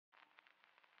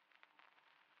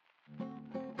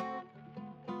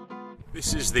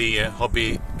This is the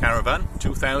Hobby Caravan,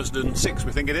 2006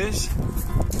 we think it is,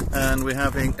 and we're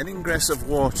having an ingress of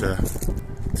water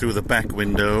through the back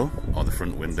window, or the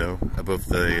front window, above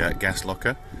the gas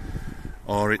locker,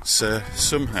 or it's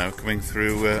somehow coming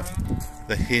through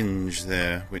the hinge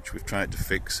there, which we've tried to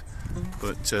fix.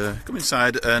 But come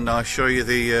inside and I'll show you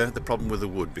the problem with the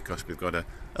wood, because we've got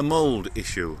a mould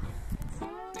issue.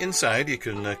 Inside you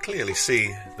can clearly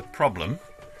see the problem.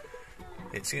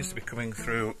 It seems to be coming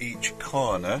through each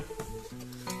corner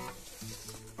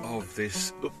of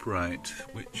this upright,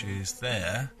 which is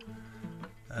there,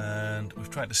 and we've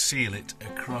tried to seal it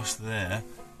across there,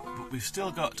 but we've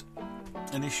still got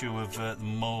an issue of the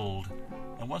mould,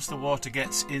 and once the water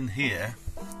gets in here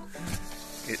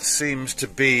it seems to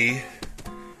be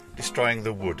destroying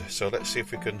the wood, so let's see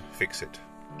if we can fix it.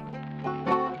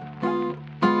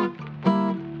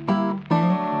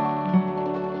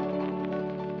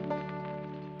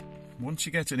 Once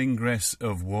you get an ingress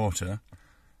of water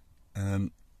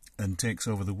and takes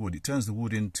over the wood, it turns the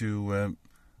wood into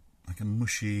like a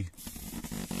mushy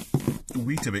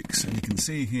Weetabix, and you can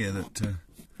see here that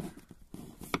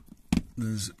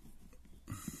there's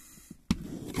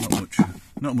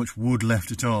not much wood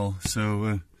left at all.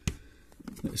 So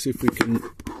let's see if we can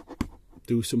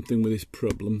do something with this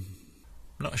problem.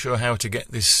 I'm not sure how to get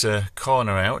this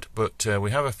corner out, but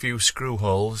we have a few screw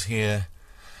holes here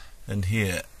and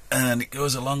here, and it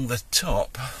goes along the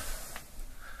top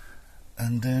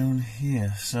and down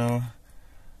here, so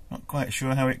not quite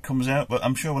sure how it comes out, but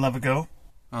I'm sure we'll have a go.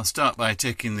 I'll start by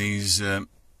taking these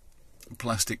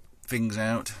plastic things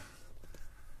out.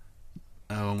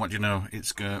 Oh, and what do you know,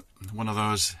 it's got one of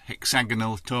those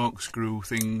hexagonal torque screw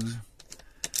things.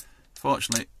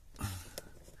 Fortunately,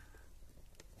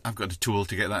 I've got a tool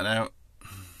to get that out.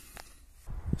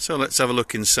 So let's have a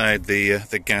look inside the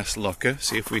gas locker,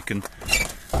 see if we can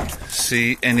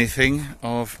see anything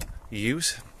of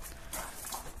use.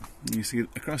 You see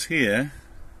across here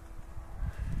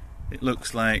it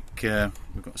looks like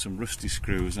we've got some rusty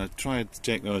screws. I tried to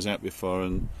take those out before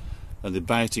and they're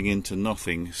biting into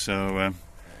nothing, so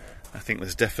I think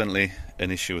there's definitely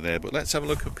an issue there. But let's have a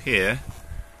look up here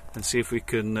and see if we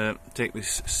can take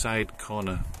this side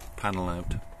corner panel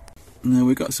out. Now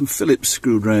we've got some Phillips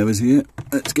screwdrivers here.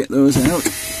 Let's get those out.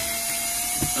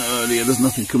 Oh dear, there's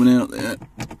nothing coming out there.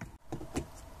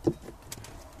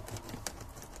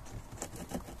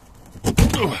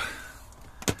 Oh,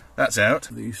 that's out.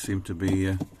 These seem to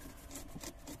be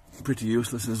pretty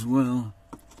useless as well.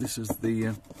 This is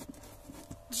the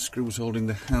screws holding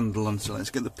the handle on, so let's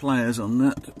get the pliers on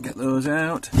that, get those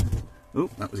out.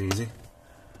 Oh, that was easy.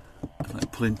 It's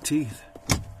like pulling teeth.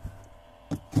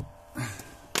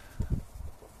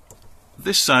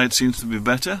 This side seems to be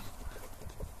better,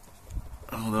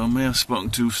 although I may have spoken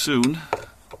too soon.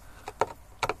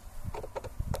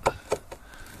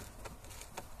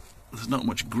 There's not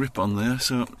much grip on there,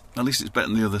 so at least it's better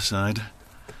than the other side.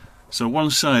 So one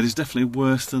side is definitely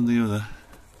worse than the other.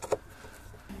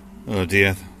 Oh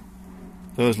dear,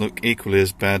 those look equally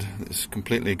as bad. It's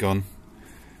completely gone.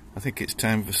 I think it's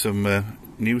time for some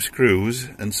new screws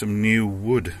and some new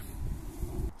wood.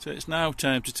 So it's now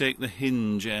time to take the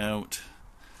hinge out,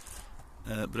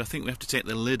 but I think we have to take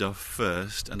the lid off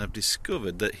first, and I've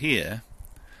discovered that here,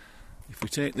 if we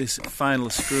take this final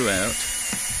screw out,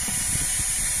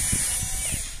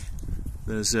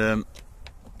 there's a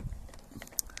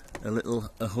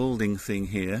holding thing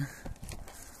here.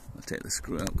 I'll take the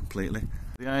screw out completely.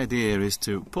 The idea is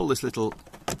to pull this little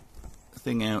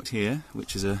thing out here,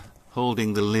 which is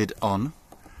holding the lid on,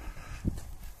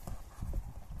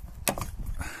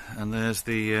 and there's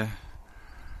the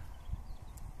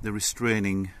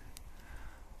restraining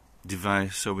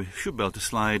device, so we should be able to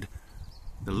slide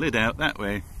the lid out that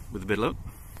way with a bit of luck.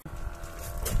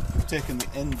 I've taken the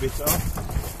end bit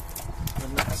off,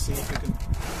 and let's see if we can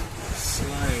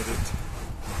slide it.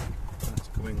 That's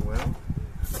going well.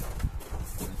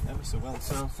 Ever so well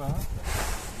so far.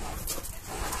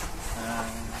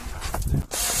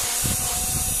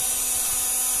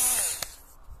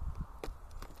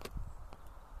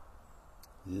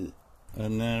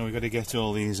 And now we've got to get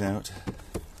all these out.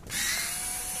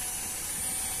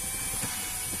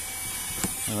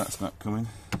 No, that's not coming.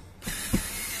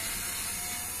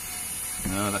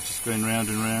 No, that's just going round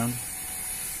and round.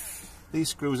 These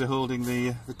screws are holding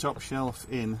the top shelf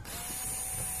in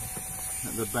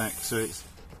at the back, so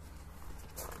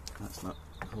that's not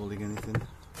holding anything.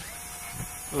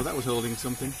 Oh, that was holding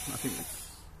something. I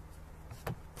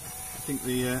think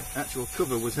the actual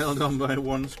cover was held on by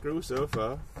one screw so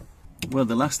far. Well,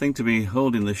 the last thing to be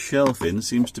holding the shelf in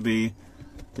seems to be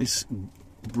this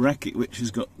bracket, which has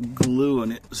got glue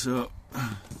on it, so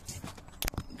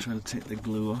Trying to take the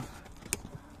glue off.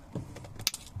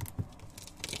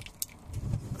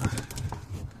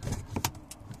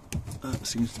 That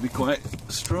seems to be quite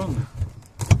strong.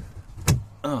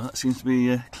 Oh, that seems to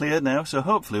be clear now, so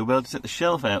hopefully we'll be able to take the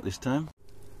shelf out this time.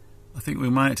 I think we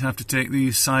might have to take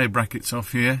these side brackets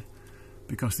off here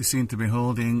because they seem to be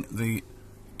holding the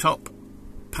top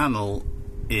panel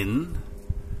in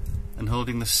and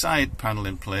holding the side panel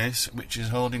in place, which is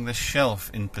holding the shelf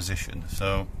in position.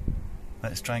 So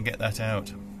let's try and get that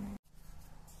out.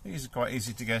 These are quite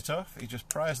easy to get off. You just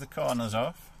prise the corners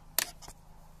off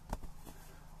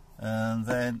and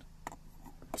then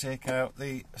take out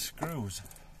the screws,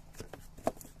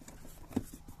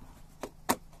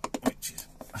 which is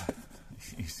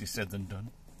easier said than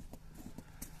done.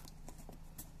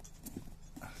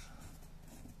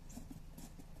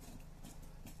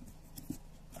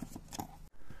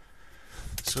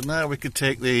 So now we could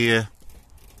take the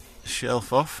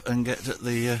shelf off and get at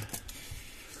the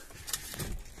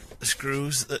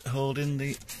screws that hold in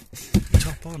the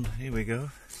top on. Here we go.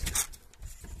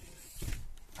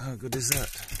 How good is that?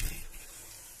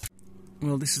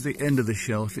 Well, this is the end of the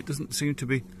shelf. It doesn't seem to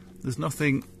be, there's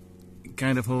nothing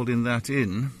kind of holding that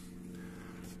in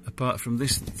apart from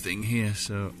this thing here.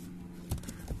 So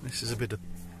this is a bit of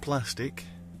plastic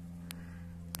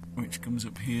which comes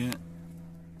up here.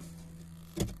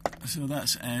 So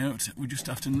that's out. We just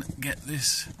have to get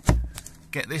this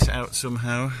out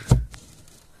somehow.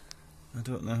 I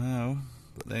don't know how,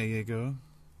 but there you go.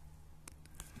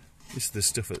 This is the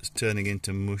stuff that's turning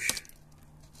into mush.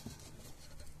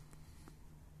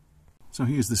 So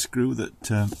here's the screw that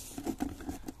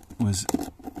was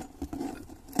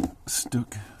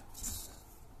stuck,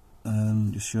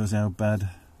 and just shows how bad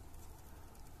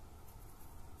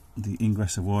the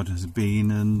ingress of water has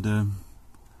been, and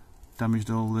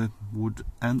damaged all the wood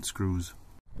and screws.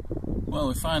 Well,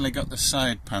 we finally got the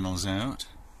side panels out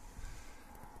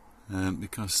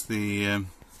because the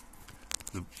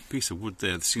piece of wood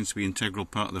there seems to be an integral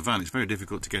part of the van. It's very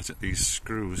difficult to get at these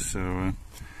screws, so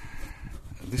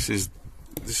this is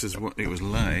what it was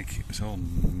like. It was all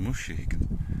mushy.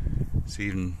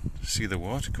 You can see the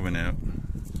water coming out.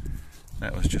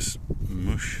 That was just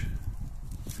mush.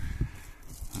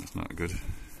 That's not good.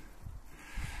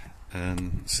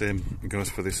 And same goes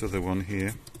for this other one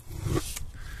here.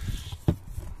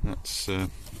 That's just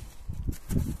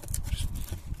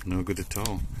no good at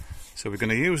all. So we're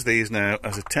going to use these now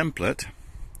as a template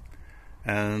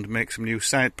and make some new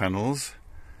side panels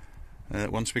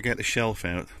once we get the shelf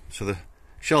out. So the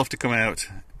shelf to come out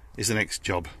is the next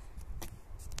job.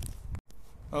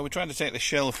 Well, we're trying to take the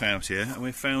shelf out here, and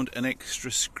we found an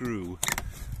extra screw.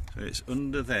 So it's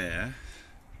under there.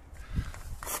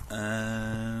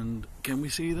 And can we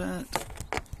see that?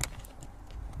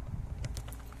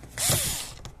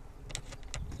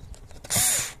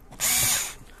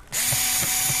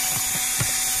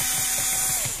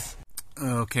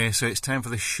 Okay, so it's time for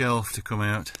the shelf to come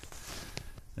out.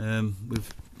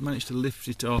 We've managed to lift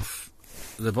it off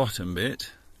the bottom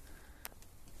bit,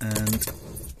 but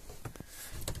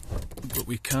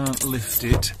we can't lift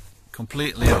it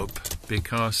completely up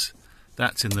because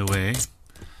that's in the way,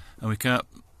 and we can't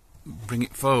bring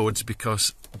it forwards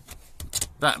because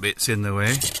that bit's in the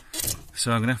way.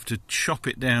 So I'm going to have to chop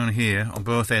it down here on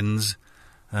both ends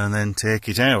and then take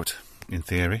it out, in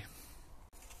theory.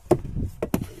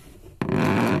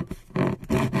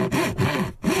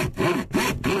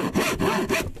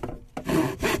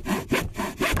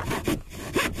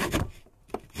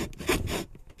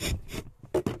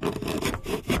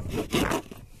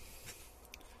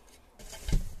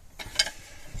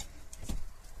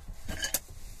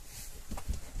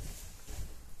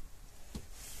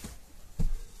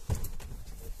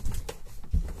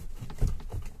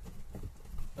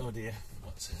 Oh dear,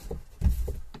 what's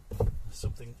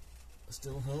something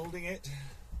still holding it?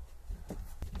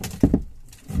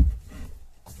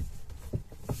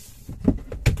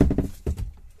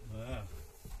 Wow,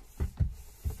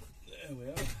 there we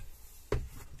are.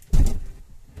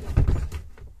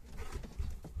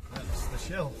 That's the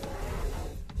shelf.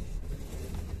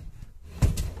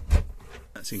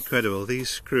 That's incredible. These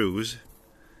screws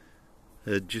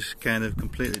are just kind of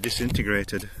completely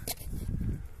disintegrated.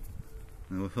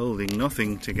 We're holding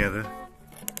nothing together.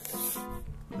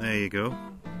 There you go.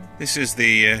 This is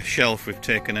the shelf we've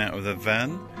taken out of the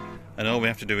van, and all we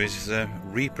have to do is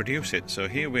reproduce it. So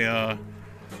here we are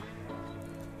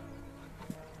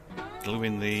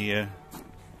gluing the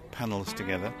panels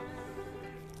together.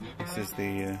 This is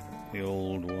the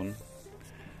old one,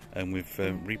 and we've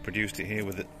reproduced it here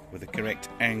with the correct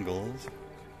angles,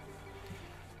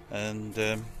 and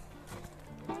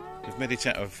we've made it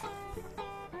out of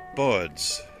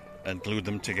boards and glued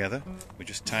them together. We're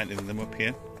just tightening them up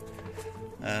here,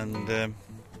 and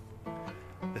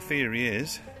the theory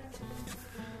is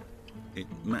it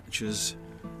matches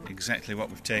exactly what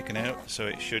we've taken out, so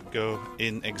it should go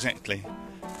in exactly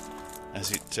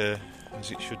as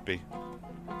it should be.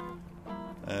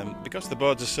 Because the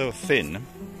boards are so thin,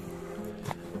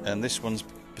 and this one's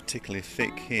particularly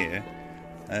thick here,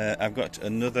 I've got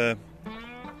another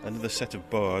set of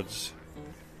boards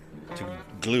to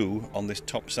glue on this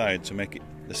top side to make it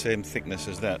the same thickness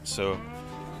as that. So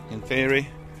in theory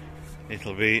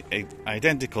it'll be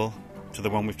identical to the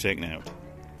one we've taken out.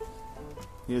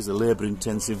 Here's the labour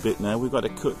intensive bit now. We've got to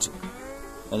cut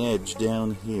an edge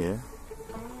down here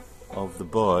of the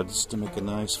boards to make a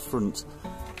nice front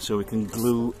so we can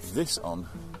glue this on.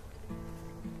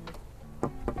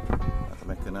 That'll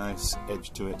make a nice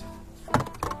edge to it.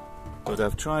 But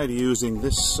I've tried using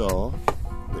this saw,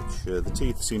 which the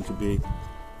teeth seem to be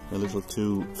a little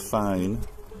too fine,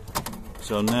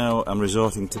 so now I'm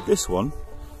resorting to this one,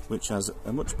 which has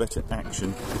a much better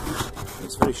action.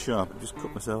 It's very sharp. I just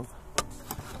cut myself.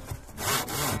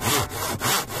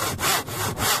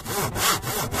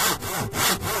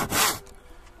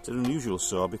 It's an unusual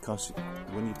saw because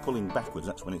when you're pulling backwards,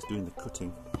 that's when it's doing the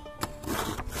cutting.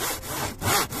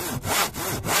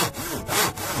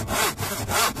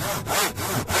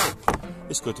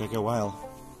 This could take a while.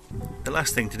 The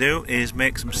last thing to do is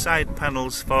make some side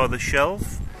panels for the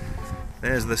shelf.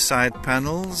 There's the side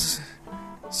panels.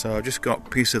 So I've just got a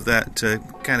piece of that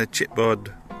kind of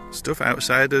chipboard stuff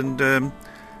outside and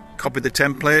copied the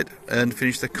template and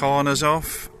finished the corners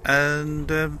off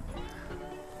and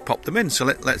pop them in. So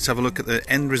let's have a look at the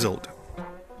end result.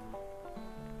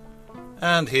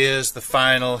 And here's the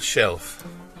final shelf.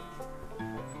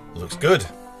 Looks good.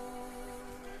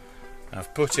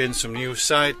 I've put in some new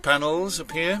side panels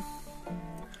up here,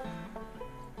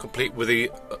 complete with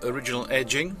the original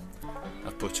edging.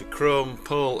 I've put a chrome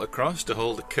pole across to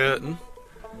hold the curtain,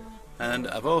 and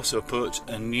I've also put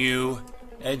a new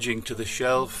edging to the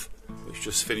shelf which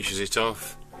just finishes it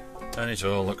off, and it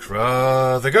all looks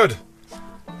rather good.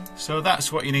 So that's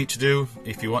what you need to do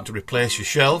if you want to replace your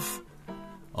shelf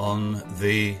on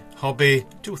the Hobby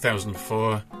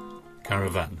 2004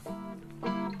 Caravan.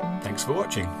 Thanks for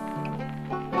watching.